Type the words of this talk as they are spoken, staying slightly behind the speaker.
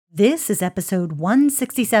This is episode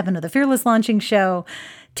 167 of the Fearless Launching Show.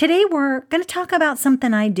 Today we're going to talk about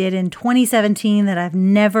something I did in 2017 that I've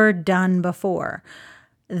never done before.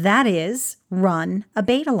 That is run a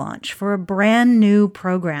beta launch for a brand new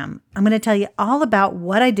program. I'm going to tell you all about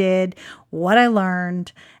what I did, what I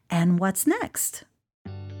learned, and what's next.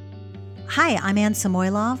 Hi, I'm Anne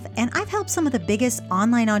Samoilov, and I've helped some of the biggest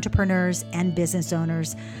online entrepreneurs and business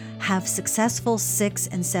owners have successful 6-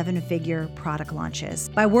 and 7-figure product launches.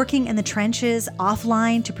 By working in the trenches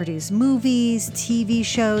offline to produce movies, TV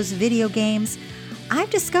shows, video games,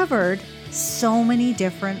 I've discovered so many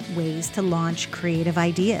different ways to launch creative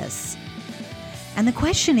ideas. And the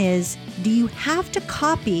question is, do you have to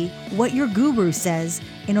copy what your guru says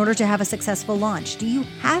in order to have a successful launch? Do you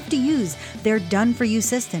have to use their done-for-you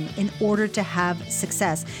system in order to have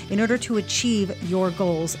success, in order to achieve your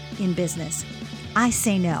goals in business? I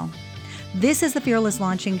say no. This is the Fearless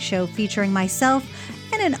Launching Show featuring myself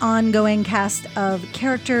and an ongoing cast of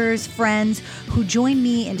characters, friends who join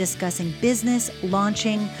me in discussing business,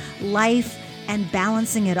 launching, life, and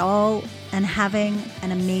balancing it all and having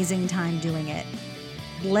an amazing time doing it.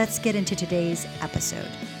 Let's get into today's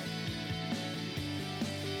episode.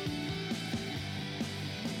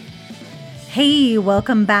 Hey,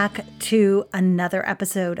 welcome back to another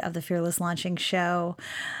episode of the Fearless Launching Show.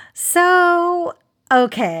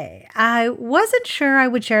 Okay, I wasn't sure I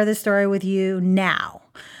would share this story with you now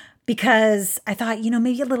because I thought,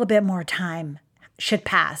 maybe a little bit more time should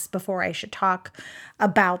pass before I should talk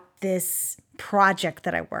about this project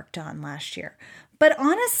that I worked on last year. But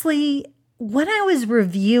honestly, when I was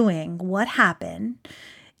reviewing what happened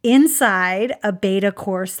inside a beta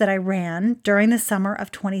course that I ran during the summer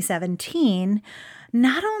of 2017,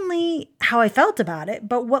 not only how I felt about it,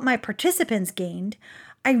 but what my participants gained,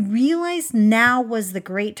 I realized now was the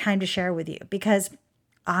great time to share with you because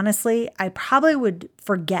honestly, I probably would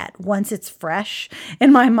forget once it's fresh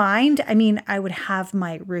in my mind. I mean, I would have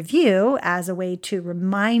my review as a way to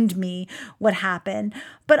remind me what happened.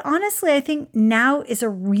 But honestly, I think now is a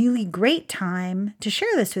really great time to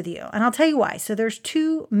share this with you. And I'll tell you why. So there's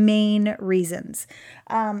two main reasons.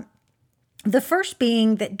 The first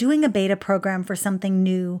being that doing a beta program for something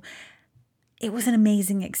new, it was an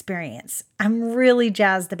amazing experience. I'm really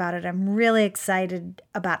jazzed about it. I'm really excited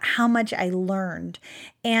about how much I learned.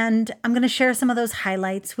 And I'm going to share some of those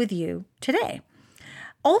highlights with you today.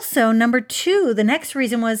 Also, number two, the next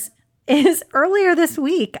reason is earlier this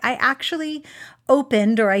week, I actually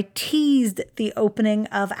I teased the opening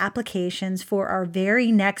of applications for our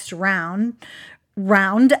very next round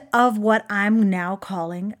of what I'm now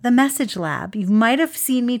calling the Message Lab. You might have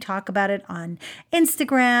seen me talk about it on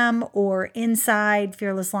Instagram or inside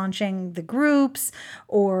Fearless Launching, the groups,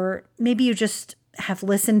 or maybe you just have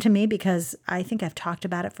listened to me because I think I've talked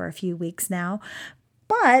about it for a few weeks now.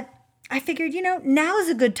 But I figured, now is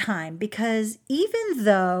a good time because even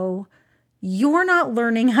though you're not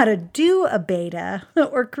learning how to do a beta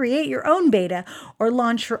or create your own beta or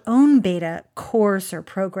launch your own beta course or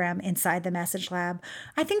program inside the Message Lab,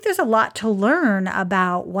 I think there's a lot to learn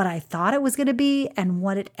about what I thought it was going to be and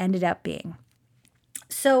what it ended up being.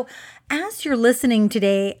 So as you're listening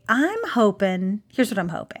today, here's what I'm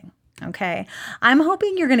hoping. Okay. I'm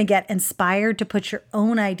hoping you're going to get inspired to put your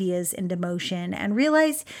own ideas into motion and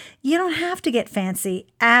realize you don't have to get fancy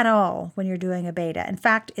at all when you're doing a beta. In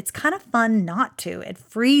fact, it's kind of fun not to. It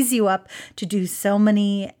frees you up to do so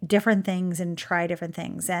many different things and try different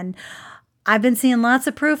things. And I've been seeing lots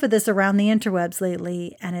of proof of this around the interwebs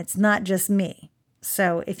lately, and it's not just me.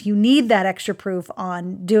 So if you need that extra proof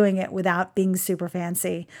on doing it without being super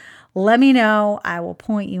fancy, let me know. I will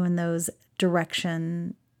point you in those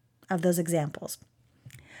directions of those examples.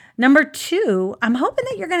 Number two, I'm hoping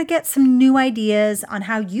that you're going to get some new ideas on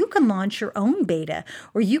how you can launch your own beta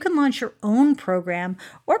or you can launch your own program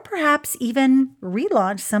or perhaps even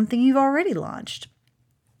relaunch something you've already launched.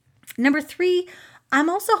 Number three, I'm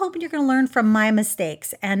also hoping you're going to learn from my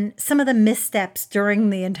mistakes and some of the missteps during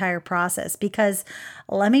the entire process because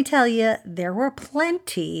let me tell you, there were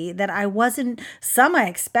plenty that some I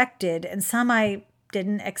expected and some I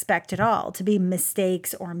didn't expect at all to be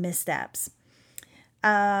mistakes or missteps.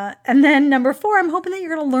 And then number four, I'm hoping that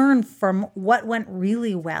you're going to learn from what went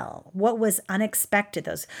really well, what was unexpected,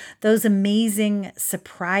 those amazing,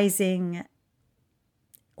 surprising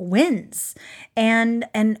wins, and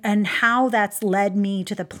how that's led me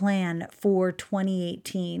to the plan for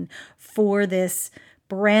 2018 for this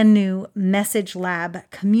brand new Message Lab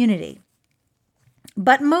community.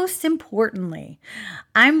 But most importantly,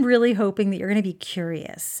 I'm really hoping that you're going to be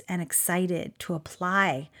curious and excited to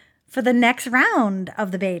apply for the next round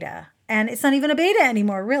of the beta And it's not even a beta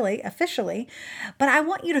anymore, really, officially. But I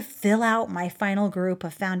want you to fill out my final group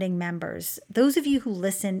of founding members. Those of you who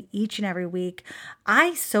listen each and every week,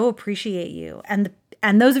 I so appreciate you. And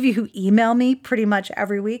those of you who email me pretty much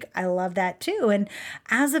every week, I love that too. And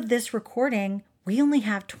as of this recording, we only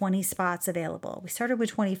have 20 spots available. We started with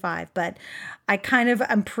 25, but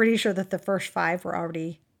I'm pretty sure that the first 5 were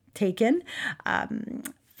already taken.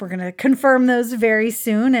 We're going to confirm those very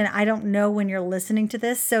soon. And I don't know when you're listening to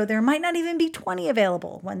this, so there might not even be 20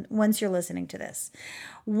 available once you're listening to this.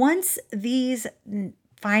 Once these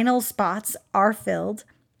final spots are filled,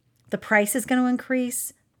 the price is going to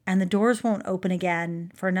increase and the doors won't open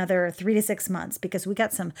again for another 3 to 6 months because we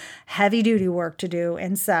got some heavy duty work to do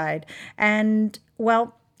inside. And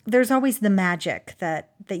well, there's always the magic that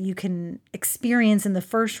you can experience in the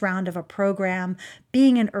first round of a program,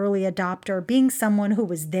 being an early adopter, being someone who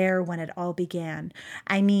was there when it all began.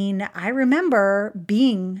 I mean, I remember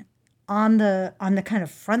being on the kind of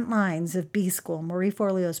front lines of B School, Marie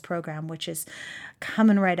Forleo's program, which is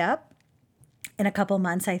coming right up in a couple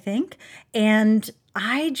months, I think. And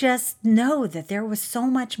I just know that there was so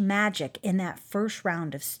much magic in that first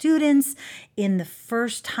round of students, in the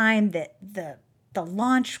first time that the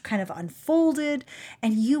launch kind of unfolded,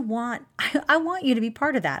 and I want you to be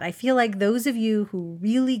part of that. I feel like those of you who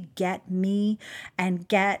really get me and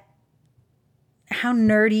get how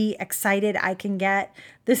nerdy excited I can get,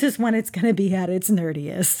 this is when it's going to be at its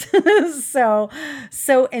nerdiest.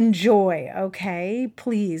 So enjoy, okay?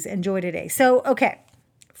 Please enjoy today. So, okay.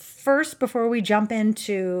 First, before we jump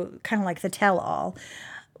into kind of like the tell-all,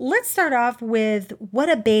 let's start off with what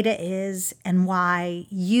a beta is and why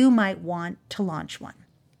you might want to launch one.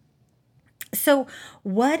 So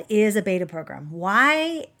what is a beta program?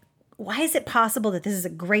 Why is it possible that this is a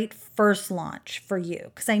great first launch for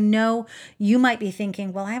you? Because I know you might be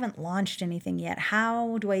thinking, well, I haven't launched anything yet.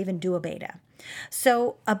 How do I even do a beta?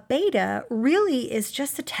 So a beta really is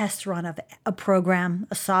just a test run of a program,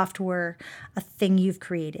 a software, a thing you've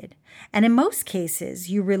created. And in most cases,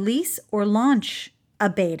 you release or launch a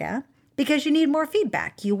beta because you need more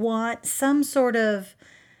feedback. You want some sort of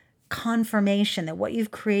confirmation that what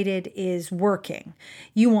you've created is working.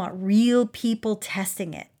 You want real people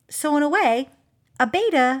testing it. So in a way, a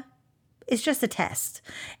beta is just a test.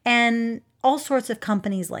 And all sorts of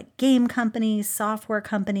companies like game companies, software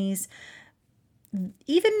companies,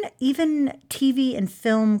 even TV and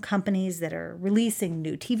film companies that are releasing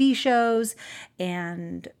new TV shows,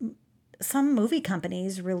 and some movie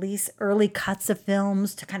companies release early cuts of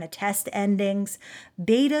films to kind of test endings.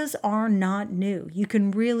 Betas are not new. You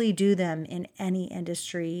can really do them in any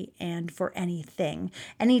industry and for anything,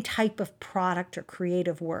 any type of product or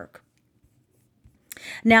creative work.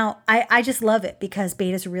 Now, I just love it because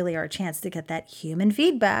betas really are a chance to get that human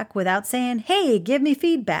feedback without saying, hey, give me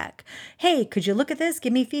feedback. Hey, could you look at this?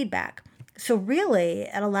 Give me feedback. So really,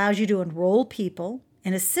 it allows you to enroll people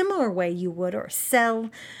in a similar way you would, or sell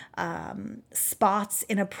spots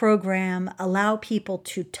in a program, allow people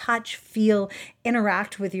to touch, feel,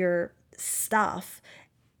 interact with your stuff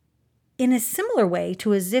in a similar way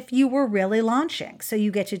to as if you were really launching. So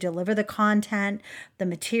you get to deliver the content, the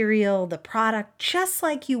material, the product, just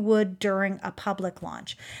like you would during a public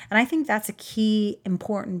launch. And I think that's a key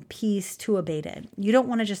important piece to a beta. You don't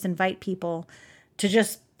want to just invite people to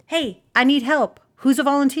just, hey, I need help. Who's a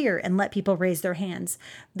volunteer? And let people raise their hands.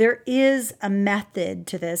 There is a method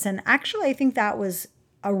to this. And actually, I think that was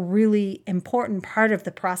a really important part of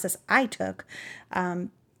the process I took,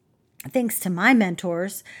 thanks to my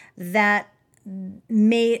mentors that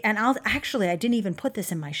made, and I didn't even put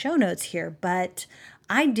this in my show notes here, but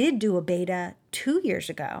I did do a beta 2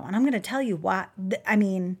 years ago. And I'm going to tell you why.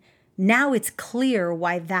 Now it's clear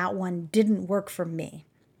why that one didn't work for me.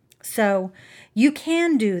 So you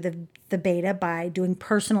can do the beta by doing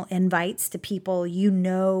personal invites to people you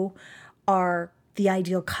know are the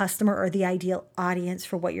ideal customer or the ideal audience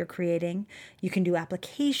for what you're creating. You can do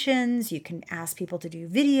applications, you can ask people to do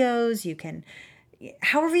videos, you can,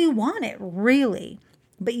 however you want it, really.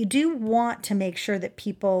 But you do want to make sure that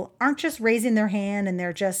people aren't just raising their hand and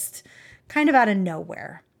they're just kind of out of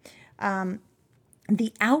nowhere.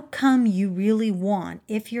 The outcome you really want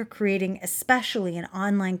if you're creating especially an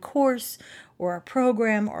online course or a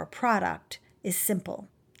program or a product is simple.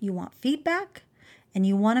 You want feedback and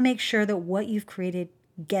you want to make sure that what you've created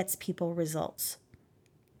gets people results.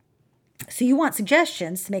 So you want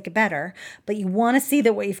suggestions to make it better, but you want to see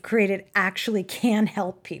that what you've created actually can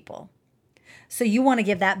help people. So you want to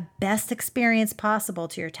give that best experience possible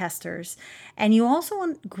to your testers. And you also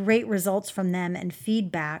want great results from them and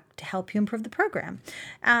feedback to help you improve the program.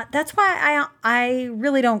 That's why I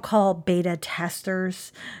really don't call beta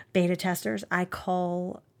testers. I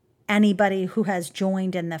call anybody who has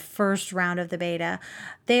joined in the first round of the beta.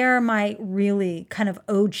 They are my really kind of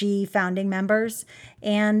OG founding members.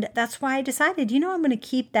 And that's why I decided, I'm going to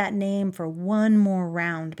keep that name for one more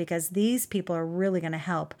round, because these people are really going to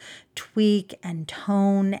help tweak and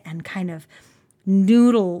tone and kind of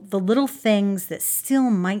noodle the little things that still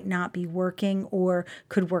might not be working or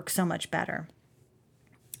could work so much better.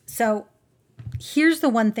 So here's the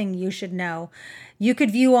one thing you should know. You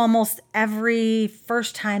could view almost every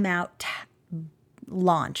first time out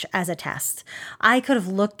launch as a test. I could have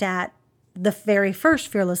looked at the very first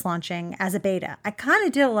Fearless launching as a beta. I kind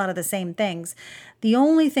of did a lot of the same things. The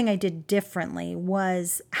only thing I did differently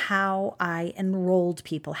was how I enrolled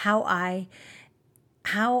people, how I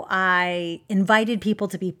invited people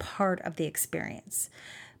to be part of the experience.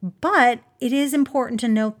 But it is important to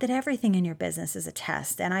note that everything in your business is a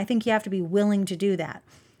test, and I think you have to be willing to do that.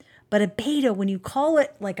 But a beta, when you call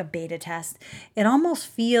it like a beta test, it almost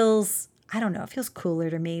feels, I don't know, it feels cooler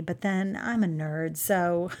to me, but then I'm a nerd,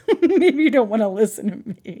 so maybe you don't want to listen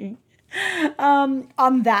to me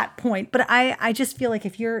on that point. But I just feel like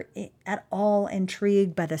if you're at all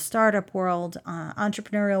intrigued by the startup world,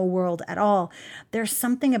 entrepreneurial world at all, there's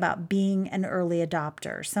something about being an early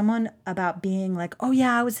adopter, someone about being like, oh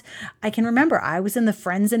yeah, I can remember I was in the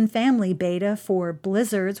friends and family beta for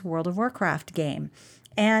Blizzard's World of Warcraft game.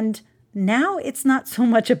 And now it's not so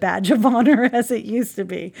much a badge of honor as it used to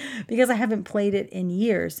be, because I haven't played it in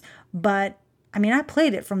years. But I mean, I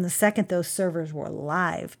played it from the second those servers were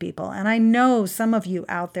live, people. And I know some of you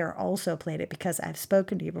out there also played it because I've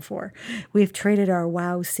spoken to you before. We've traded our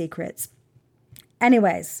WoW secrets.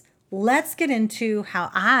 Anyways, let's get into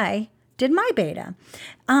how I did my beta.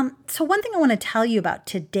 So one thing I want to tell you about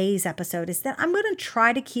today's episode is that I'm going to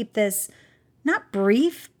try to keep this not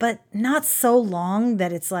brief, but not so long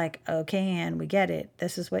that it's like, okay, and we get it.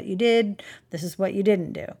 This is what you did. This is what you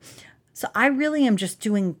didn't do. So I really am just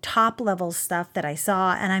doing top level stuff that I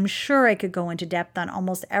saw, and I'm sure I could go into depth on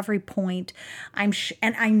almost every point. And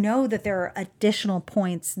I know that there are additional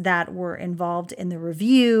points that were involved in the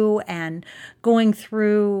review and going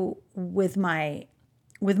through with my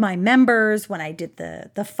members when I did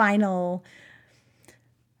the final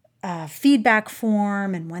feedback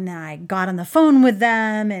form, and when I got on the phone with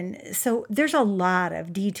them. And so there's a lot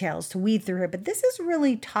of details to weed through here, but this is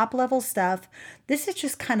really top level stuff. This is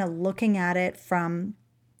just kind of looking at it from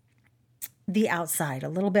the outside a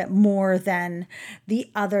little bit more than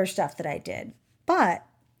the other stuff that I did. But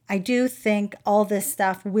I do think all this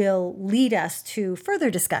stuff will lead us to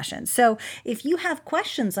further discussion. So if you have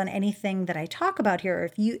questions on anything that I talk about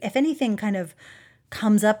here, if anything kind of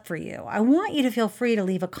comes up for you, I want you to feel free to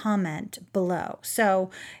leave a comment below. So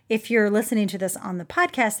if you're listening to this on the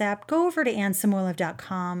podcast app, go over to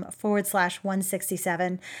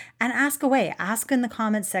AnnSamoilov.com/167 and ask away. Ask in the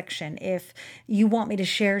comment section if you want me to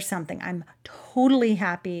share something. I'm totally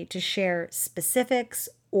happy to share specifics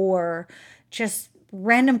or just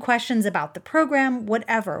random questions about the program,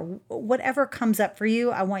 whatever comes up for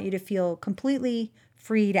you. I want you to feel completely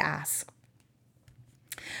free to ask.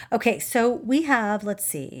 Okay, so we have, let's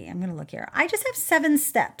see, I'm going to look here. I just have 7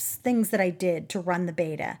 steps, things that I did to run the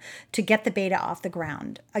beta, to get the beta off the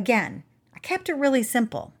ground. Again, I kept it really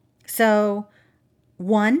simple. So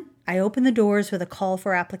 1, I opened the doors with a call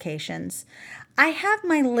for applications. I have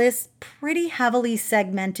my list pretty heavily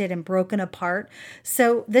segmented and broken apart,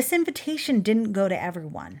 so this invitation didn't go to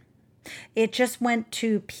everyone. It just went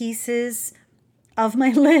to pieces of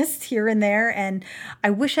my list here and there, and I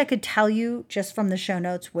wish I could tell you just from the show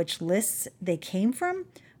notes which lists they came from,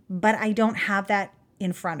 but I don't have that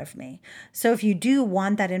in front of me. So if you do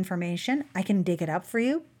want that information, I can dig it up for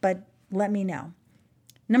you, but let me know.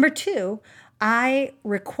 Number 2, I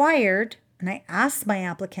required and I asked my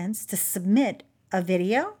applicants to submit a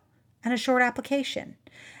video and a short application,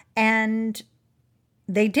 and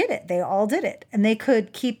they did it. They all did it, and they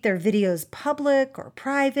could keep their videos public or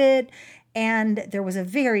private. And there was a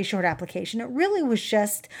very short application. It really was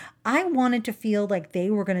just, I wanted to feel like they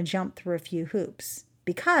were going to jump through a few hoops,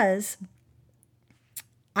 because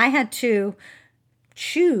I had to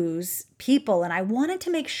choose people, and I wanted to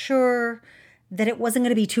make sure that it wasn't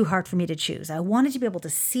going to be too hard for me to choose. I wanted to be able to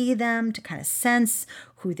see them, to kind of sense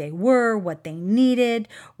who they were, what they needed.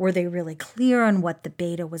 Were they really clear on what the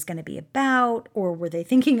beta was going to be about? Or were they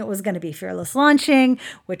thinking it was going to be Fearless launching,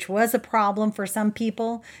 which was a problem for some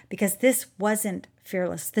people, because this wasn't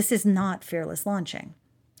Fearless. This is not Fearless launching.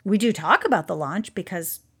 We do talk about the launch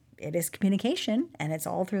because it is communication and it's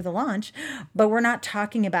all through the launch, but we're not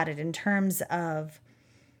talking about it in terms of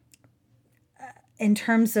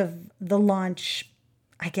the launch.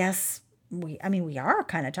 I guess we are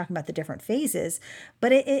kind of talking about the different phases,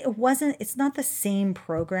 but it's not the same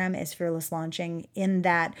program as Fearless Launching in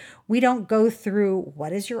that we don't go through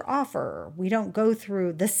what is your offer. We don't go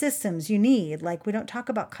through the systems you need. Like, we don't talk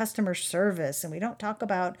about customer service, and we don't talk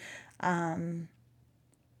about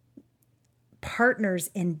partners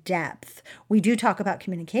in depth. We do talk about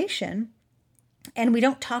communication, and we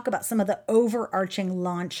don't talk about some of the overarching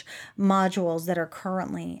launch modules that are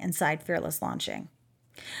currently inside Fearless Launching.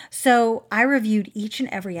 So I reviewed each and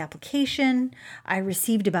every application. I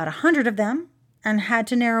received about 100 of them and had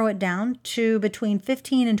to narrow it down to between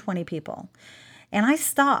 15 and 20 people. And I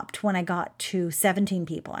stopped when I got to 17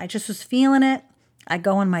 people. I just was feeling it. I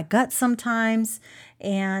go on my gut sometimes,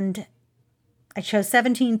 and I chose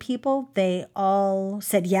 17 people. They all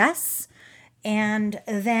said yes. And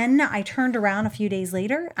then I turned around a few days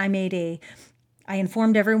later. I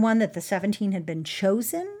informed everyone that the 17 had been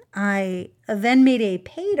chosen. I then made a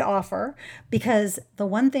paid offer, because the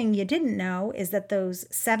one thing you didn't know is that those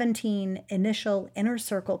 17 initial Inner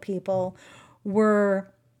Circle people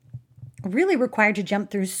were really required to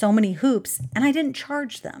jump through so many hoops, and I didn't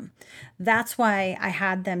charge them. That's why I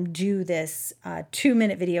had them do this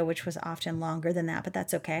 2-minute video, which was often longer than that, but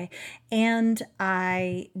that's okay. And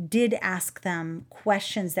I did ask them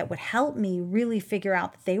questions that would help me really figure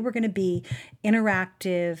out that they were going to be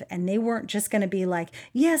interactive, and they weren't just going to be like,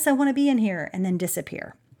 yes, I want to be in here, and then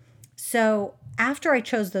disappear. So after I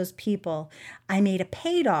chose those people, I made a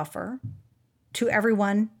paid offer to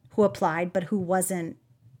everyone who applied, but who wasn't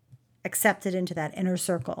accepted into that Inner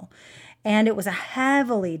Circle. And it was a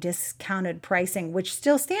heavily discounted pricing, which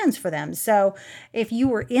still stands for them. So if you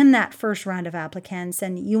were in that first round of applicants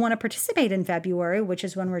and you want to participate in February, which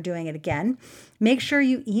is when we're doing it again, make sure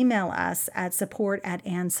you email us at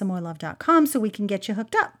support@annsamoylove.com so we can get you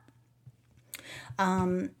hooked up.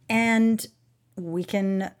 And we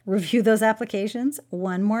can review those applications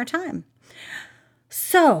one more time.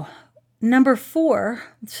 So number 4,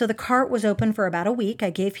 so the cart was open for about a week.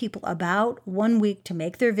 I gave people about 1 week to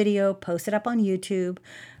make their video, post it up on YouTube,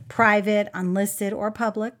 private, unlisted, or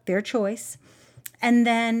public, their choice. And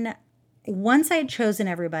then once I had chosen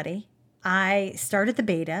everybody, I started the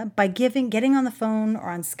beta by getting on the phone or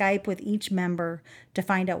on Skype with each member to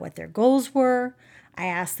find out what their goals were. I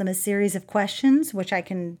asked them a series of questions, which I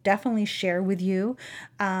can definitely share with you.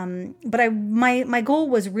 But my goal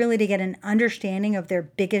was really to get an understanding of their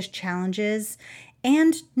biggest challenges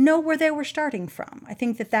and know where they were starting from. I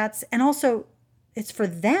think and also it's for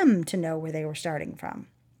them to know where they were starting from.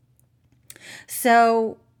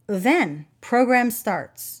 So then program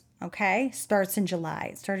starts, okay? Starts in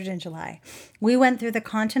July. It started in July. We went through the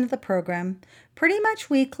content of the program pretty much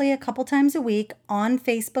weekly, a couple times a week on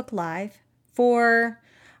Facebook Live. For,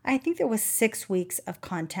 I think there was 6 weeks of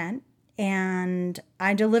content, and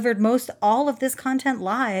I delivered most all of this content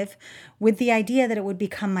live with the idea that it would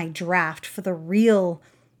become my draft for the real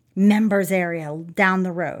members area down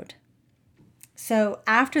the road. So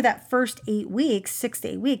after that first 8 weeks, 6 to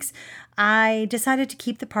 8 weeks, I decided to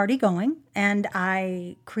keep the party going, and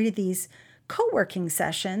I created these co-working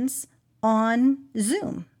sessions on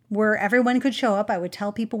Zoom, where everyone could show up. I would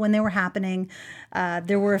tell people when they were happening.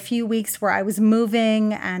 There were a few weeks where I was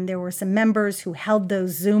moving, and there were some members who held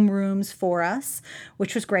those Zoom rooms for us,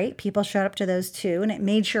 which was great. People showed up to those too, and it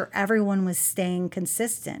made sure everyone was staying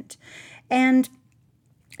consistent. And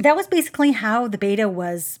that was basically how the beta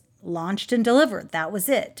was launched and delivered. That was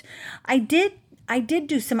it. I did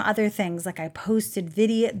do some other things, like I posted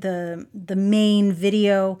the main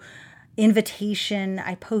video invitation.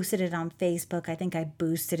 I posted it on Facebook. I think I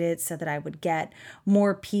boosted it so that I would get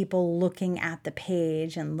more people looking at the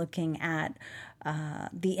page and looking at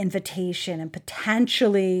the invitation and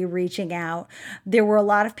potentially reaching out. There were a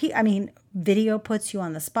lot of people. Video puts you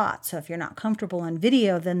on the spot. So if you're not comfortable on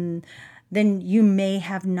video, then you may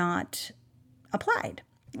have not applied.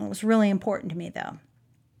 It was really important to me, though.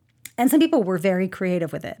 And some people were very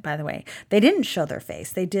creative with it, by the way. They didn't show their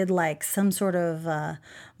face. They did like some sort of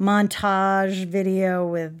montage video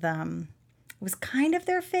with, it was kind of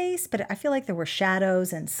their face, but I feel like there were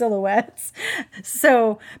shadows and silhouettes.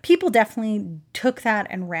 So people definitely took that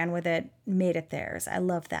and ran with it, made it theirs. I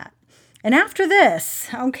love that. And after this,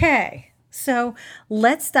 okay, so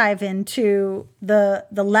let's dive into the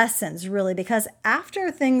lessons, really, because after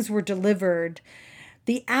things were delivered,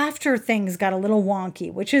 The after things got a little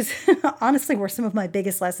wonky, which is honestly where some of my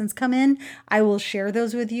biggest lessons come in. I will share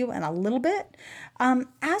those with you in a little bit.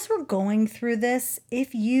 As we're going through this,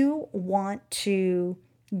 if you want to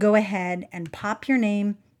go ahead and pop your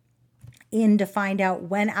name in to find out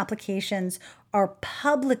when applications are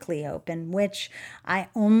publicly open, which I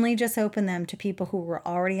only just open them to people who were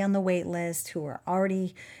already on the wait list, who are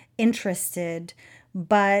already interested.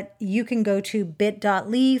 But you can go to bit.ly/Ann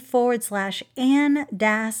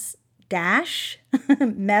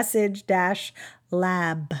message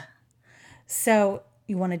lab. So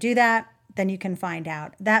you want to do that, then you can find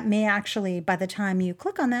out. That may actually, by the time you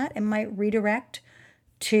click on that, it might redirect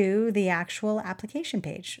to the actual application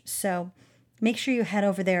page. So make sure you head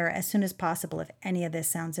over there as soon as possible if any of this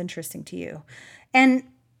sounds interesting to you. And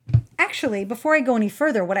actually, before I go any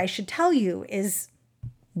further, what I should tell you is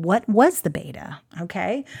what was the beta,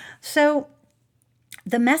 okay? So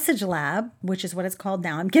the Message Lab, which is what it's called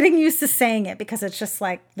now, I'm getting used to saying it because it's just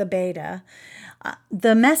like the beta.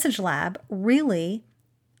 The Message Lab really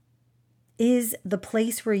is the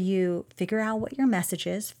place where you figure out what your message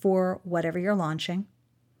is for whatever you're launching.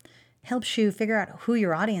 Helps you figure out who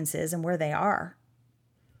your audience is and where they are.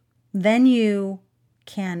 Then you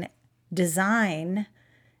can design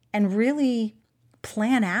and really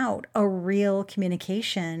plan out a real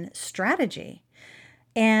communication strategy.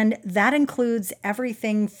 And that includes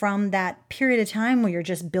everything from that period of time where you're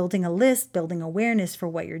just building a list, building awareness for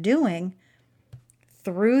what you're doing,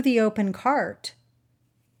 through the open cart,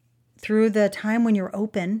 through the time when you're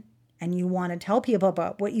open and you want to tell people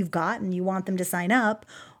about what you've got and you want them to sign up,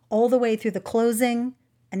 all the way through the closing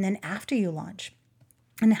and then after you launch,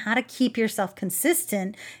 and how to keep yourself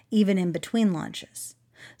consistent even in between launches.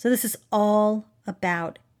 So this is all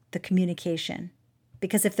about the communication.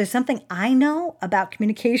 Because if there's something I know about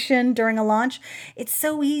communication during a launch, it's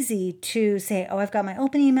so easy to say, oh, I've got my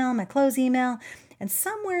open email, my close email, and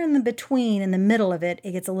somewhere in the between, in the middle of it,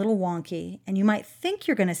 it gets a little wonky. And you might think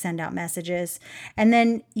you're going to send out messages, and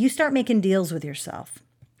then you start making deals with yourself.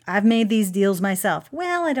 I've made these deals myself.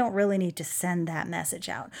 Well, I don't really need to send that message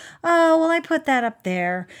out. Oh, well, I put that up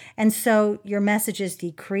there. And so your messages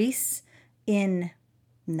decrease in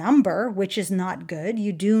number, which is not good.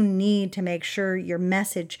 You do need to make sure your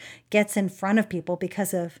message gets in front of people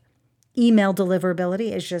because of email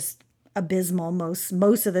deliverability is just abysmal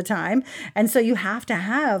most of the time. And so you have to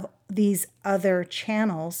have these other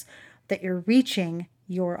channels that you're reaching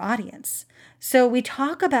your audience. So we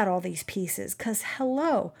talk about all these pieces because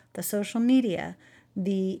the social media,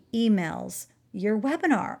 the emails, your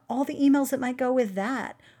webinar, all the emails that might go with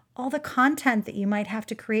that, all the content that you might have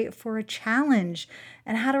to create for a challenge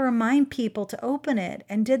and how to remind people to open it.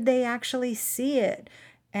 And did they actually see it?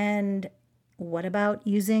 And what about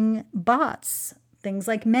using bots, things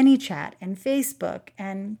like ManyChat and Facebook?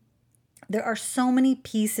 And there are so many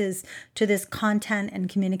pieces to this content and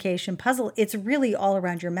communication puzzle. It's really all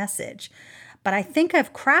around your message. But I think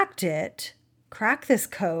I've cracked this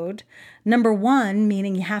code. Number one,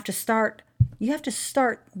 meaning you have to start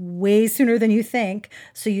way sooner than you think,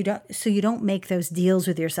 so you don't make those deals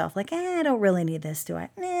with yourself like, I don't really need this, do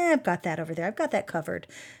I? I've got that over there. I've got that covered.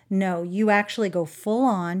 No, you actually go full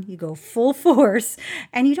on, you go full force,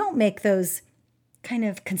 and you don't make those kind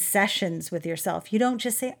of concessions with yourself. You don't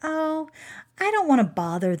just say, oh, I don't want to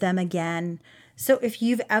bother them again. So if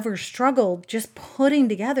you've ever struggled just putting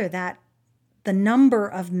together the number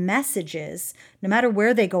of messages, no matter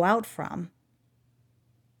where they go out from,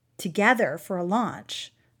 together for a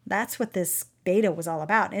launch, that's what this beta was all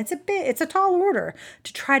about. And it's a tall order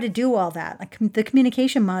to try to do all that. Like the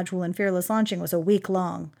communication module in Fearless Launching was a week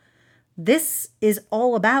long. This is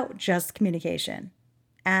all about just communication.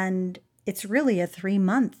 And it's really a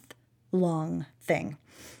 3-month long thing.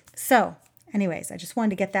 So anyways, I just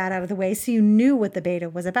wanted to get that out of the way so you knew what the beta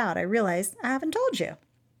was about. I realized I haven't told you.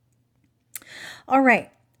 All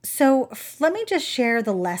right. So let me just share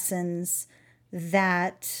the lessons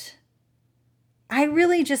that I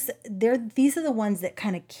really these are the ones that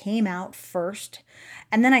kind of came out first.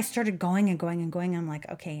 And then I started going and going and going. I'm like,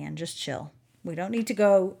 okay, Ann, just chill. We don't need to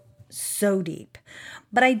go so deep.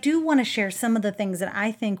 But I do want to share some of the things that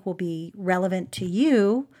I think will be relevant to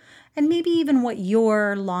you and maybe even what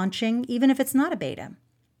you're launching, even if it's not a beta.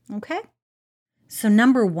 Okay? So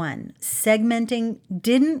number one, segmenting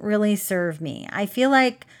didn't really serve me. I feel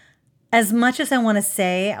like as much as I want to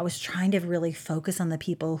say, I was trying to really focus on the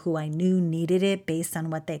people who I knew needed it based on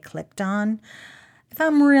what they clicked on. If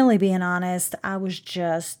I'm really being honest, I was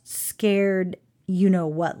just scared,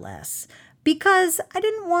 less, because I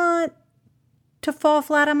didn't want to fall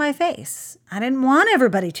flat on my face. I didn't want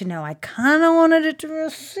everybody to know. I kind of wanted it to be a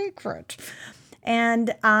secret.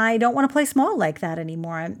 And I don't want to play small like that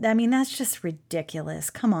anymore. I mean, that's just ridiculous.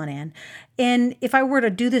 Come on, Anne. And if I were to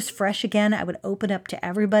do this fresh again, I would open up to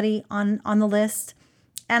everybody on the list.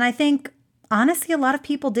 And I think, honestly, a lot of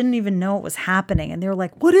people didn't even know it was happening. And they were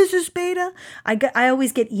like, what is this beta? I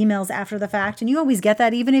always get emails after the fact. And you always get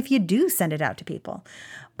that even if you do send it out to people.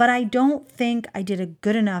 But I don't think I did a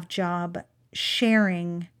good enough job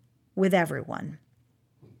sharing with everyone.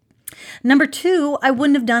 Number 2, I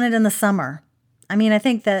wouldn't have done it in the summer. I mean, I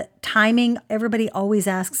think that timing, everybody always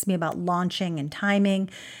asks me about launching and timing.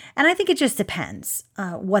 And I think it just depends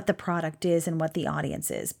what the product is and what the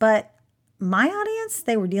audience is. But my audience,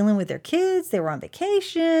 they were dealing with their kids. They were on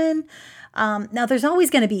vacation. Now, there's always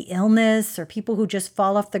going to be illness or people who just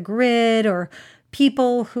fall off the grid or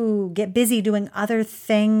people who get busy doing other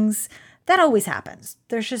things. That always happens.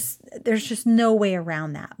 There's just no way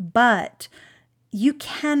around that. But you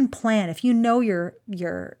can plan if you know your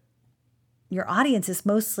audience is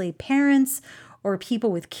mostly parents or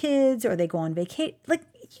people with kids or they go on vacation. Like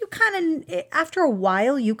you kind of, after a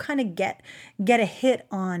while, you kind of get a hit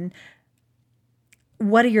on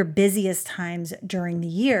what are your busiest times during the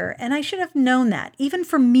year. And I should have known that. Even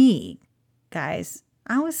for me, guys,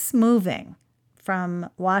 I was moving from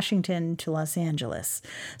Washington to Los Angeles.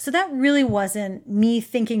 So that really wasn't me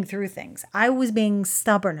thinking through things. I was being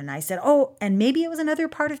stubborn and I said, oh, and maybe it was another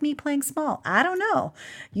part of me playing small. I don't know.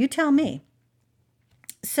 You tell me.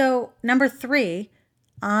 So number 3,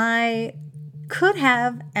 I could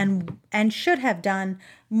have and should have done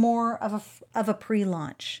more of a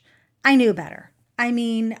pre-launch. I knew better. I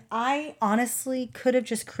mean, I honestly could have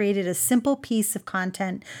just created a simple piece of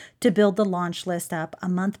content to build the launch list up a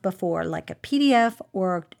month before, like a PDF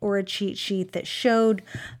or a cheat sheet that showed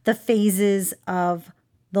the phases of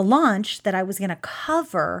the launch that I was going to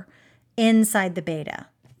cover inside the beta.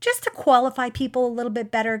 Just to qualify people a little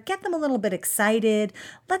bit better, get them a little bit excited,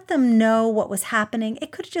 let them know what was happening.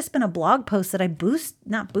 It could have just been a blog post that I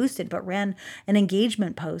ran an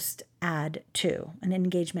engagement ad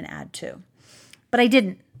to. But I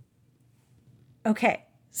didn't. Okay,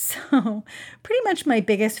 so pretty much my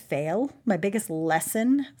biggest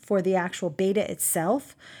lesson for the actual beta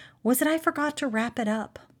itself was that I forgot to wrap it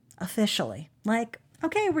up officially. Like,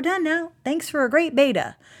 okay, we're done now. Thanks for a great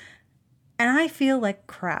beta. And I feel like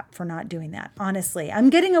crap for not doing that, honestly. I'm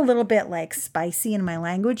getting a little bit like spicy in my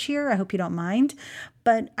language here. I hope you don't mind.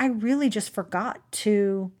 But I really just forgot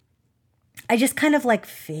to, I just kind of like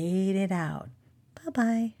faded out.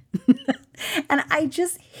 Bye-bye. And I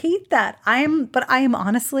just hate that. I am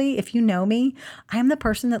honestly, if you know me, I am the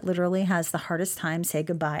person that literally has the hardest time say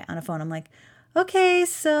goodbye on a phone. I'm like, okay,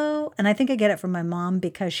 so, and I think I get it from my mom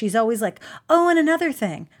because she's always like, oh, and another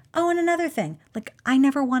thing. Oh, and another thing. Like, I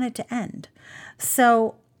never want it to end.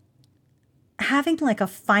 So having like a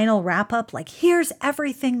final wrap up, like, here's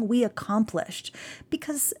everything we accomplished,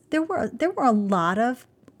 because there were a lot of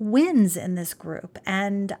wins in this group.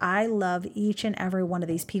 And I love each and every one of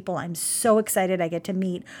these people. I'm so excited. I get to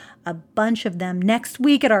meet a bunch of them next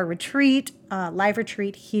week at our retreat, live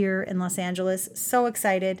retreat here in Los Angeles. So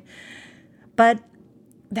excited. But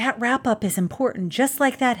that wrap up is important. Just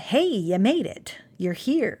like that, hey, you made it. You're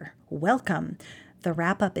here. Welcome. The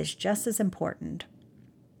wrap up is just as important.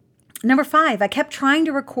 Number 5, I kept trying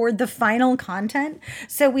to record the final content.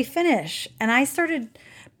 So we finish and I started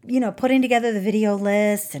putting together the video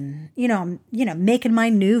list and, making my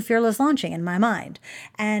new fearless launching in my mind.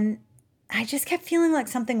 And I just kept feeling like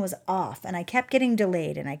something was off and I kept getting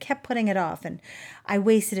delayed and I kept putting it off. And I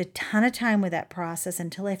wasted a ton of time with that process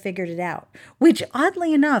until I figured it out, which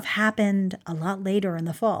oddly enough happened a lot later in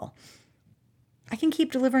the fall. I can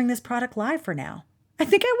keep delivering this product live for now. I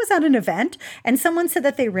think I was at an event and someone said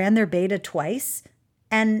that they ran their beta twice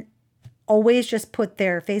and always just put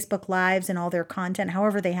their Facebook Lives and all their content,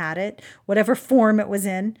 however they had it, whatever form it was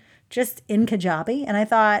in, just in Kajabi. And I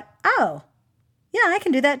thought, oh, yeah, I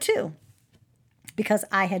can do that too. Because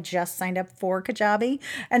I had just signed up for Kajabi.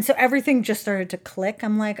 And so everything just started to click.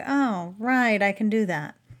 I'm like, oh, right, I can do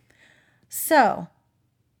that. So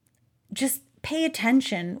just pay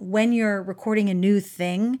attention when you're recording a new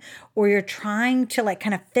thing or you're trying to like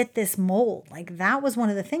kind of fit this mold. Like that was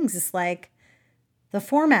one of the things. It's like the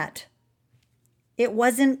format. It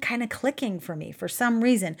wasn't kind of clicking for me for some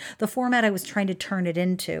reason. The format I was trying to turn it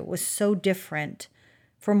into was so different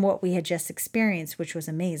from what we had just experienced, which was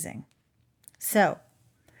amazing. So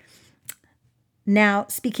now,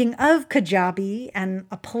 speaking of Kajabi and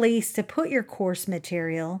a place to put your course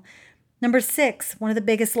material, number 6, one of the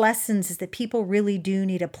biggest lessons is that people really do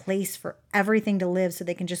need a place for everything to live so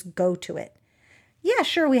they can just go to it. Yeah,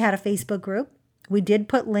 sure, we had a Facebook group. We did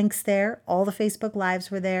put links there. All the Facebook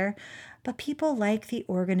Lives were there. But people like the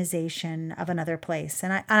organization of another place.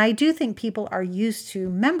 And I do think people are used to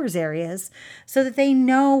members areas so that they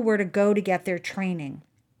know where to go to get their training.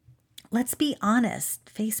 Let's be honest,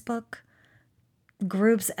 Facebook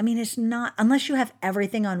groups, I mean, it's not, unless you have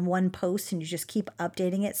everything on one post and you just keep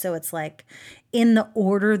updating it so it's like in the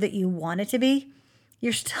order that you want it to be,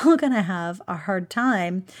 you're still going to have a hard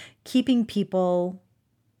time keeping people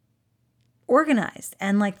organized.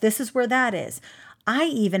 And like, this is where that is. I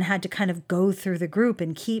even had to kind of go through the group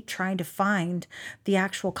and keep trying to find the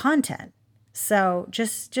actual content. So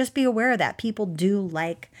just be aware of that. People do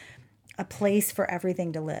like a place for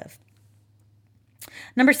everything to live.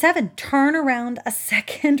 Number 7, turn around a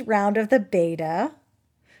second round of the beta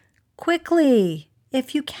quickly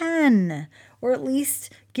if you can, or at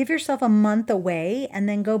least give yourself a month away and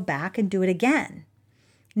then go back and do it again.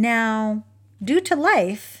 Now, due to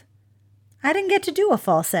life, I didn't get to do a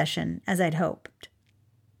fall session as I'd hoped.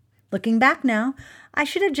 Looking back now, I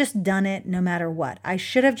should have just done it no matter what. I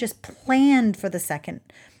should have just planned for the second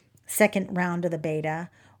round of the beta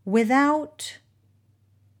without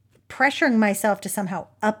pressuring myself to somehow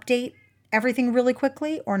update everything really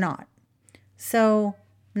quickly or not. So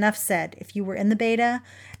enough said. If you were in the beta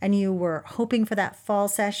and you were hoping for that fall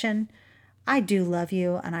session, I do love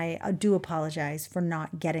you and I do apologize for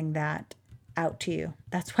not getting that out to you.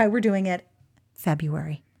 That's why we're doing it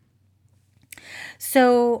February.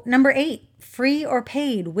 So number 8, free or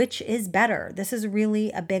paid, which is better? This is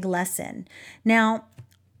really a big lesson. Now,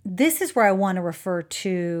 this is where I want to refer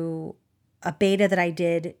to a beta that I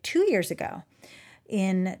did 2 years ago.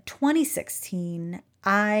 In 2016,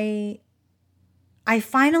 I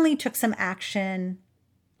finally took some action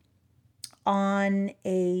on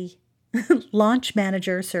a launch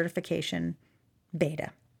manager certification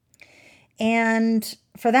beta. And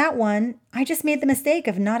for that one, I just made the mistake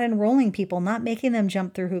of not enrolling people, not making them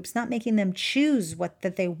jump through hoops, not making them choose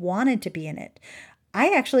that they wanted to be in it. I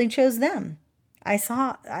actually chose them.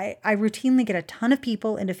 I routinely get a ton of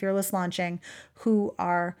people into Fearless Launching who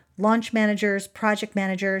are launch managers, project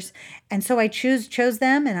managers. And so I chose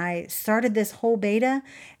them and I started this whole beta.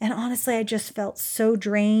 And honestly, I just felt so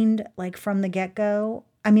drained, like from the get-go.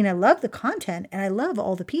 I mean, I love the content and I love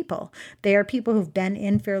all the people. They are people who've been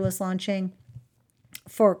in Fearless Launching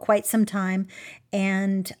for quite some time.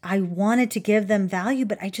 And I wanted to give them value,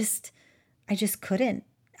 but I just couldn't.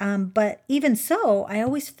 But even so, I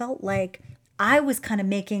always felt like I was kind of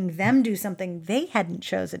making them do something they hadn't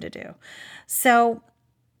chosen to do. So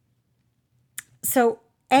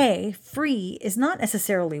free is not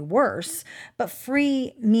necessarily worse, but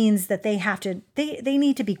free means that they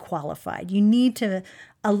need to be qualified. You need to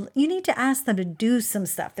ask them to do some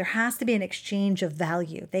stuff. There has to be an exchange of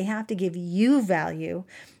value. They have to give you value.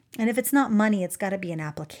 And if it's not money, it's got to be an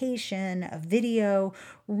application, a video,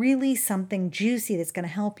 really something juicy that's going to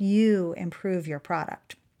help you improve your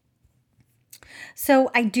product. So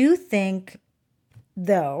I do think,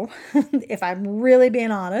 though, if I'm really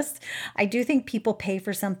being honest, I do think people pay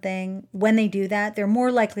for something. When they do that, they're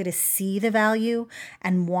more likely to see the value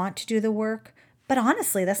and want to do the work. But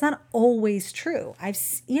honestly, that's not always true.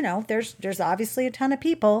 There's obviously a ton of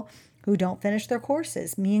people who don't finish their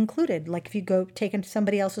courses, me included, like if you go take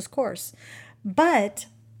somebody else's course. But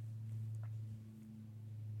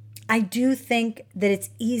I do think that it's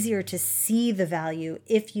easier to see the value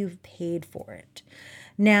if you've paid for it.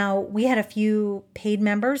 Now, we had a few paid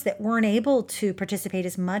members that weren't able to participate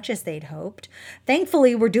as much as they'd hoped.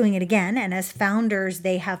 Thankfully, we're doing it again. And as founders,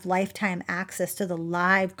 they have lifetime access to the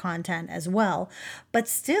live content as well. But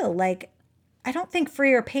still, I don't think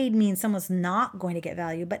free or paid means someone's not going to get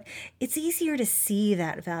value, but it's easier to see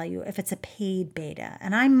that value if it's a paid beta.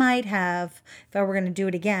 And I might have, if I were going to do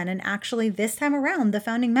it again, and actually this time around, the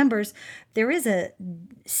founding members, there is a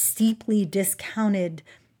steeply discounted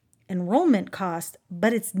enrollment cost,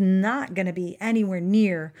 but it's not going to be anywhere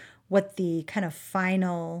near what the kind of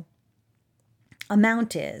final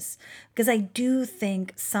amount is, because I do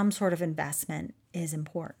think some sort of investment is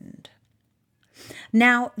important.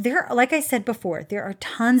 Now, like I said before, there are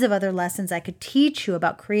tons of other lessons I could teach you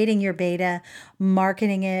about creating your beta,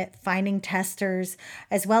 marketing it, finding testers,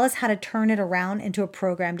 as well as how to turn it around into a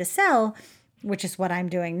program to sell, which is what I'm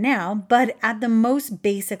doing now. But at the most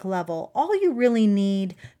basic level, all you really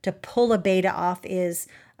need to pull a beta off is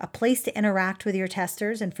a place to interact with your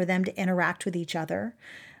testers and for them to interact with each other,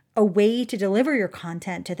 a way to deliver your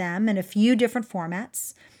content to them in a few different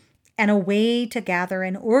formats, and a way to gather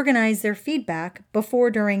and organize their feedback before,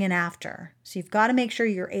 during, and after. So you've got to make sure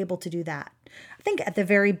you're able to do that. I think at the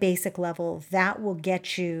very basic level, that will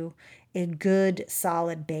get you a good,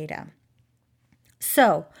 solid beta.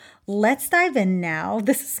 So let's dive in now.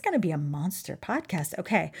 This is going to be a monster podcast.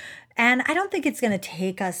 Okay. And I don't think it's going to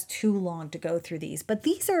take us too long to go through these, but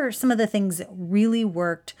these are some of the things that really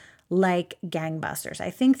worked like gangbusters.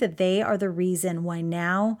 I think that they are the reason why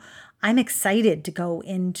now I'm excited to go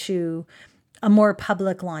into a more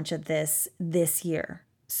public launch of this year.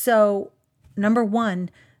 So, number one,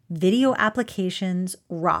 video applications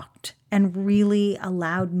rocked and really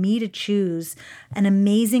allowed me to choose an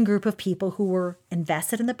amazing group of people who were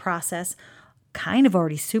invested in the process, kind of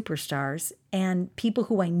already superstars, and people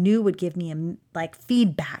who I knew would give me like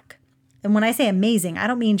feedback. And when I say amazing, I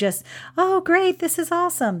don't mean just, oh, great, this is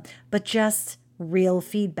awesome, but just real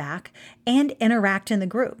feedback and interact in the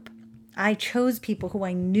group. I chose people who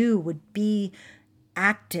I knew would be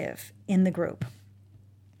active in the group.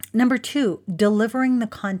 Number two, delivering the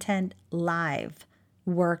content live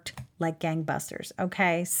worked like gangbusters.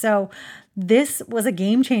 Okay, so this was a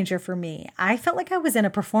game changer for me. I felt like I was in a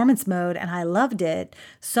performance mode and I loved it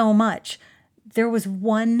so much. There was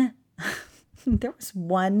one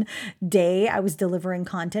day I was delivering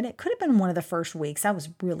content. It could have been one of the first weeks. I was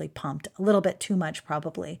really pumped, a little bit too much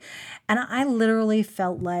probably. And I literally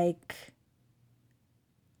felt like,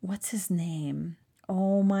 what's his name?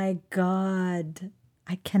 Oh my God.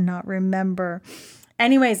 I cannot remember.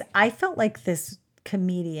 Anyways, I felt like this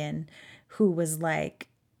comedian who was like,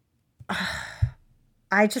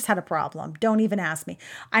 I just had a problem. Don't even ask me.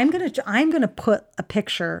 I'm gonna put a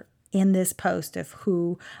picture in this post of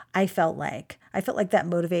who I felt like. I felt like that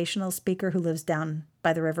motivational speaker who lives down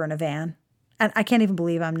by the river in a van. And I can't even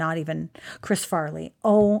believe I'm not even Chris Farley.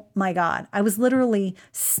 Oh my God. I was literally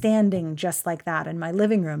standing just like that in my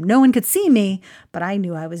living room. No one could see me, but I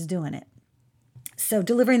knew I was doing it. So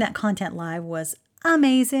delivering that content live was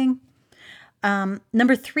amazing.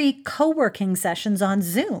 Number three, co-working sessions on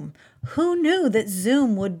Zoom. Who knew that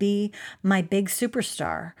Zoom would be my big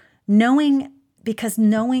superstar? Knowing,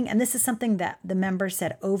 and this is something that the members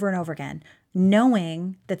said over and over again,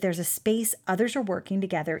 knowing that there's a space, others are working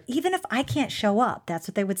together, even if I can't show up, that's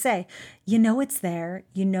what they would say. You know it's there.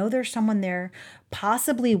 You know there's someone there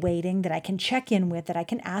possibly waiting that I can check in with, that I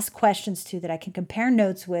can ask questions to, that I can compare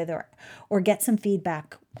notes with or get some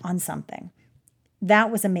feedback on something.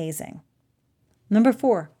 That was amazing. Number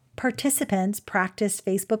four, participants practiced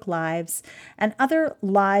Facebook Lives and other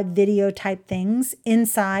live video type things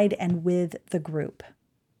inside and with the group.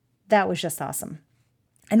 That was just awesome.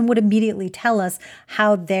 And would immediately tell us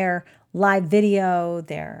how their live video,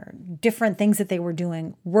 their different things that they were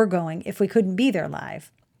doing were going if we couldn't be there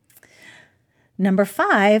live. Number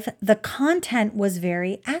five, the content was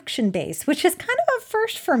very action-based, which is kind of a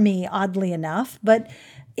first for me, oddly enough, but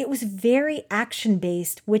it was very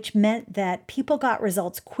action-based, which meant that people got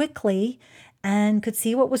results quickly and could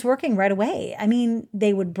see what was working right away. I mean,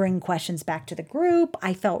 they would bring questions back to the group.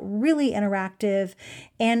 I felt really interactive.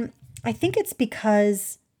 And I think it's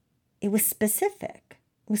because it was specific.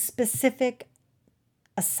 It was specific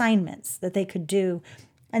assignments that they could do,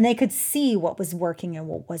 and they could see what was working and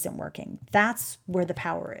what wasn't working. That's where the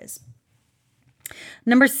power is.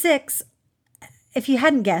 Number six, if you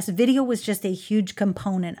hadn't guessed, video was just a huge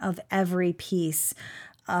component of every piece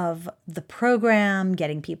of the program,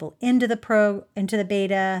 getting people into the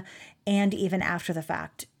beta, and even after the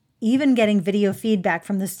fact. Even getting video feedback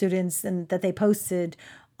from the students and that they posted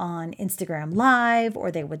on Instagram Live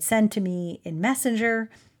or they would send to me in Messenger.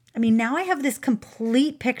 I mean, now I have this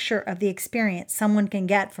complete picture of the experience someone can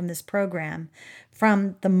get from this program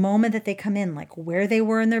from the moment that they come in, like where they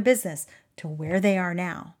were in their business to where they are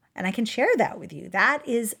now. And I can share that with you. That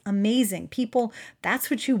is amazing. People, that's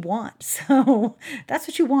what you want. So that's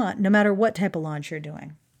what you want, no matter what type of launch you're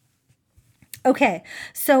doing. Okay,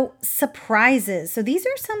 so surprises. So these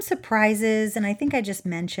are some surprises, and I think I just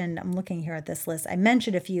mentioned, I'm looking here at this list, I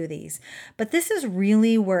mentioned a few of these, but this is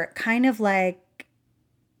really where it kind of like,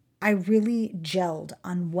 I really gelled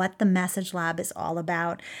on what the Message Lab is all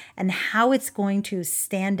about and how it's going to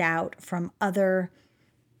stand out from other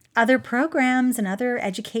programs and other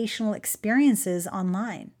educational experiences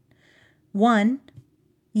online. One,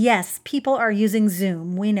 yes, people are using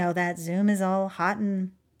Zoom. We know that Zoom is all hot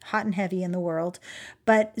and heavy in the world,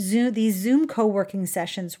 but these Zoom co-working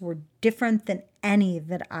sessions were different than any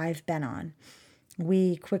that I've been on.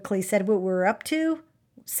 We quickly said what we were up to.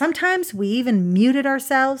 Sometimes we even muted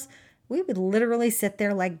ourselves. We would literally sit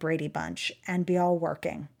there like Brady Bunch and be all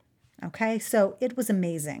working. Okay, so it was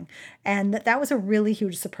amazing. And that was a really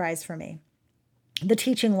huge surprise for me. The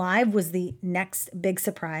teaching live was the next big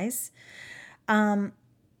surprise.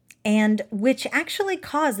 And which actually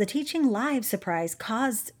caused the teaching live surprise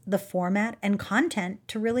caused the format and content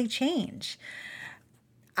to really change.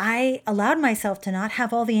 I allowed myself to not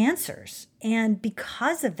have all the answers. And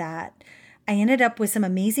because of that, I ended up with some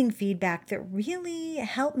amazing feedback that really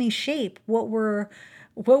helped me shape what we're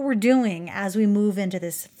doing as we move into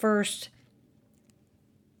this first,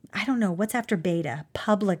 I don't know, what's after beta,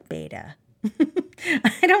 public beta.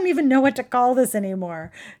 I don't even know what to call this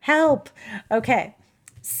anymore. Help. Okay.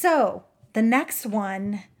 So the next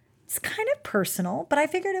one, it's kind of personal, but I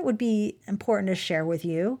figured it would be important to share with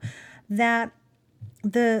you that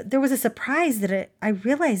there was a surprise that I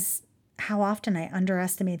realized how often I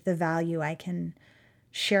underestimate the value I can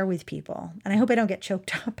share with people. And I hope I don't get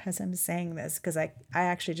choked up as I'm saying this, because I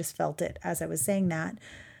actually just felt it as I was saying that.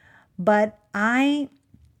 But I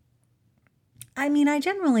mean, I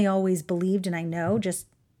generally always believed, and I know just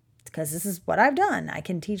because this is what I've done, I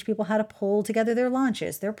can teach people how to pull together their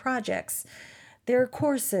launches, their projects, their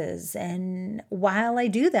courses. And while I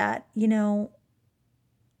do that,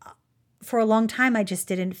 for a long time, I just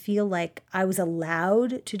didn't feel like I was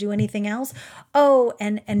allowed to do anything else. Oh,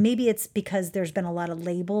 and maybe it's because there's been a lot of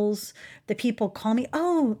labels that people call me.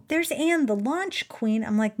 Oh, there's Anne, the launch queen.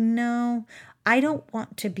 I'm like, no, I don't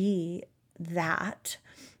want to be that.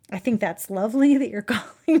 I think that's lovely that you're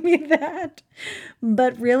calling me that.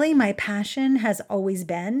 But really, my passion has always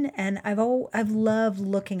been, and I've loved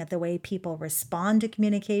looking at the way people respond to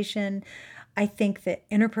communication. I think that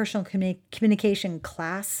interpersonal communication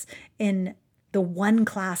class in the one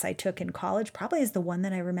class I took in college probably is the one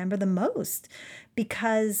that I remember the most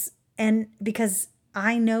because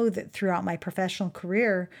I know that throughout my professional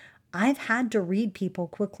career, I've had to read people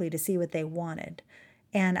quickly to see what they wanted.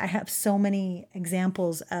 And I have so many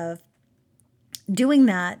examples of doing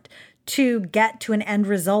that to get to an end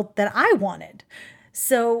result that I wanted.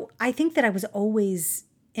 So I think that I was always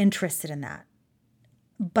interested in that.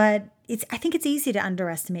 But I think it's easy to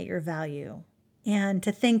underestimate your value and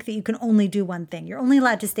to think that you can only do one thing. You're only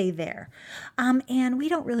allowed to stay there. And we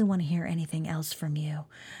don't really want to hear anything else from you.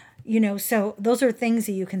 So those are things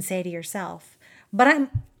that you can say to yourself. But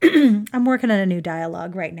I'm working on a new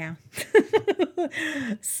dialogue right now.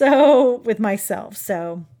 So with myself.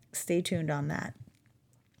 So stay tuned on that.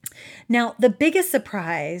 Now, the biggest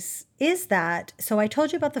surprise is that, so I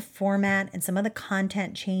told you about the format and some of the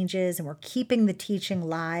content changes, and we're keeping the teaching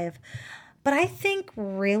live. But I think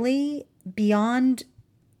really beyond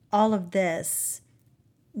all of this,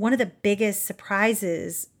 one of the biggest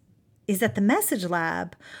surprises is that the Message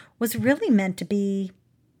Lab was really meant to be,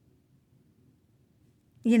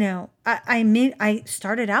 I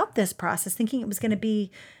started out this process thinking it was going to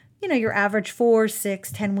be, your average 4,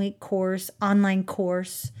 6, 10-week course, online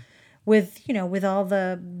course with all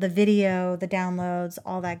the video, the downloads,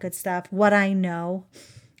 all that good stuff, what I know.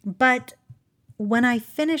 But when I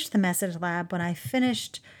finished the Message Lab, when I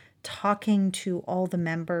finished talking to all the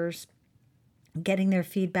members, getting their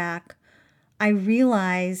feedback, I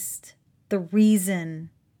realized the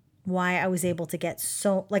reason why I was able to get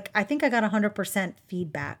I think I got 100%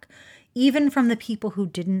 feedback, even from the people who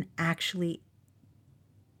didn't actually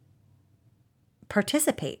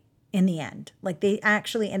participate in the end. Like they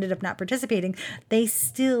actually ended up not participating. They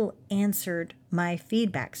still answered my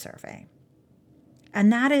feedback survey.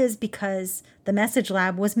 And that is because the Message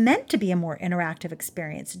Lab was meant to be a more interactive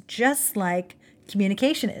experience, just like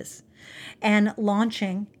communication is. And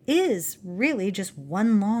launching is really just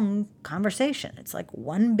one long conversation. It's like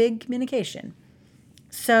one big communication.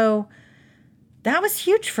 So that was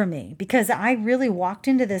huge for me because I really walked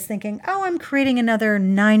into this thinking, oh, I'm creating another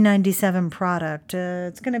 $9.97 product.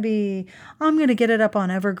 I'm going to get it up on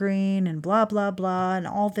Evergreen and blah, blah, blah, and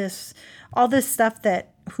all this stuff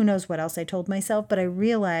that who knows what else I told myself. But I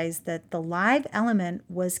realized that the live element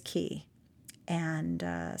was key. And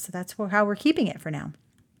so that's how we're keeping it for now.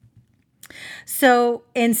 So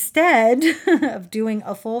instead of doing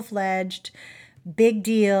a full-fledged big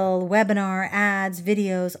deal webinar, ads,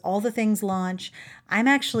 videos, all the things launch, I'm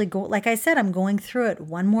actually like I said, I'm going through it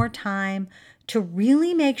one more time to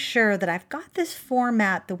really make sure that I've got this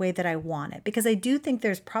format the way that I want it, because I do think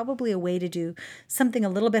there's probably a way to do something a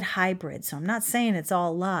little bit hybrid. So I'm not saying it's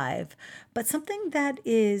all live, but something that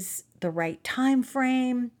is the right time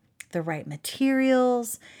frame, the right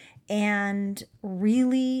materials, and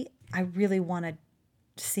I really want to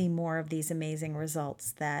see more of these amazing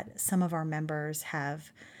results that some of our members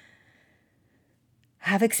have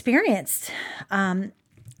experienced.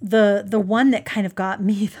 The one that kind of got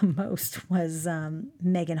me the most was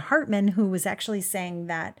Megan Hartman, who was actually saying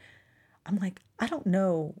that, I'm like, I don't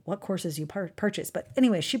know what courses you purchase, but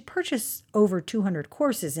anyway, she purchased over 200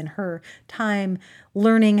 courses in her time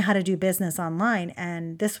learning how to do business online.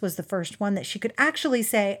 And this was the first one that she could actually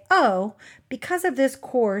say, oh, because of this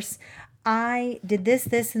course, I did this,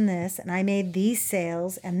 this, and this, and I made these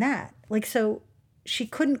sales and that. Like, so she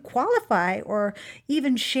couldn't qualify or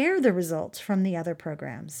even share the results from the other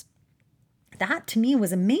programs. That to me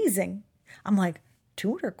was amazing. I'm like,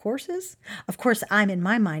 200 courses? Of course, in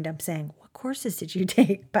my mind, I'm saying, what courses did you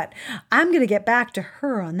take? But I'm going to get back to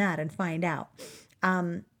her on that and find out.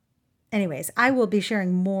 Anyways, I will be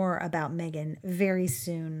sharing more about Megan very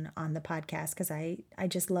soon on the podcast because I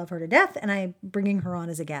just love her to death and I'm bringing her on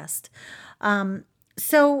as a guest.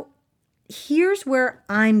 So here's where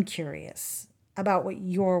I'm curious about what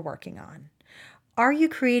you're working on. Are you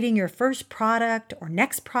creating your first product or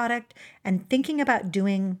next product and thinking about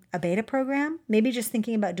doing a beta program? Maybe just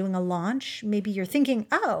thinking about doing a launch. Maybe you're thinking,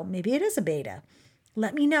 oh, maybe it is a beta.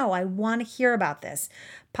 Let me know. I want to hear about this.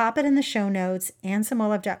 Pop it in the show notes,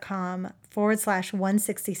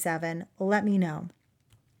 AnnSamoilov.com/167. Let me know.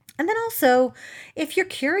 And then also, if you're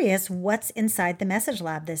curious what's inside the Message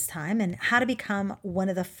Lab this time and how to become one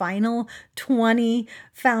of the final 20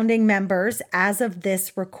 founding members as of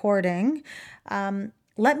this recording,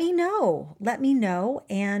 let me know. Let me know.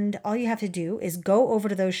 And all you have to do is go over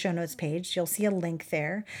to those show notes page. You'll see a link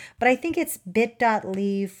there. But I think it's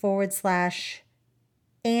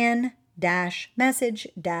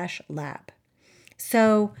bit.ly/Ann-Message-Lab.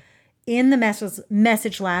 So in the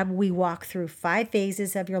Message Lab, we walk through 5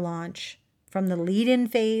 phases of your launch, from the lead-in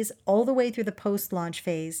phase all the way through the post-launch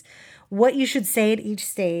phase, what you should say at each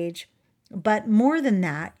stage. But more than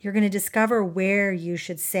that, you're going to discover where you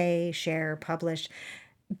should say, share, publish,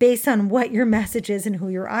 based on what your message is and who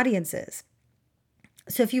your audience is.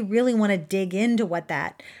 So if you really want to dig into what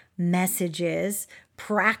that message is,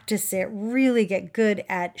 practice it, really get good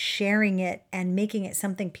at sharing it and making it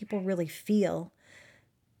something people really feel,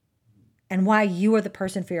 and why you are the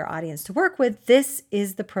person for your audience to work with, this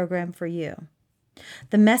is the program for you.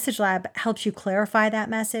 The Message Lab helps you clarify that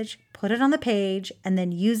message, put it on the page, and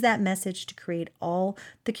then use that message to create all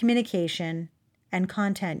the communication and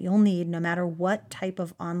content you'll need no matter what type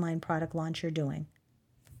of online product launch you're doing.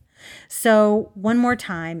 So one more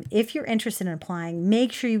time, if you're interested in applying,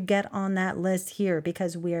 make sure you get on that list here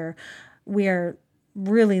because we're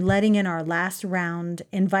really letting in our last round,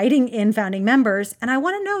 inviting in founding members. And I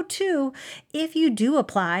want to know too, if you do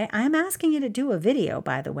apply, I'm asking you to do a video,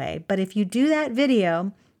 by the way. But if you do that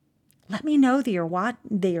video, let me know that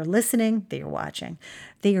you're listening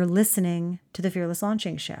to the Fearless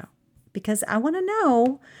Launching Show. Because I want to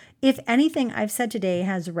know if anything I've said today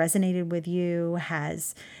has resonated with you,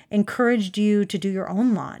 has encouraged you to do your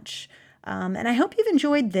own launch. And I hope you've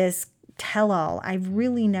enjoyed this tell-all. I've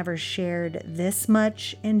really never shared this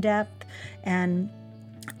much in depth, and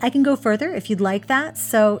I can go further if you'd like that.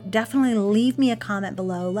 So definitely leave me a comment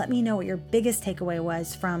below. Let me know what your biggest takeaway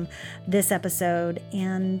was from this episode,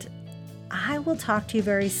 and I will talk to you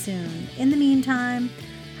very soon. In the meantime,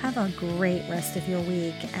 have a great rest of your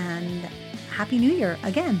week and Happy New Year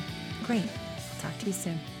again. Great. I'll talk to you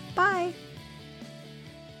soon. Bye.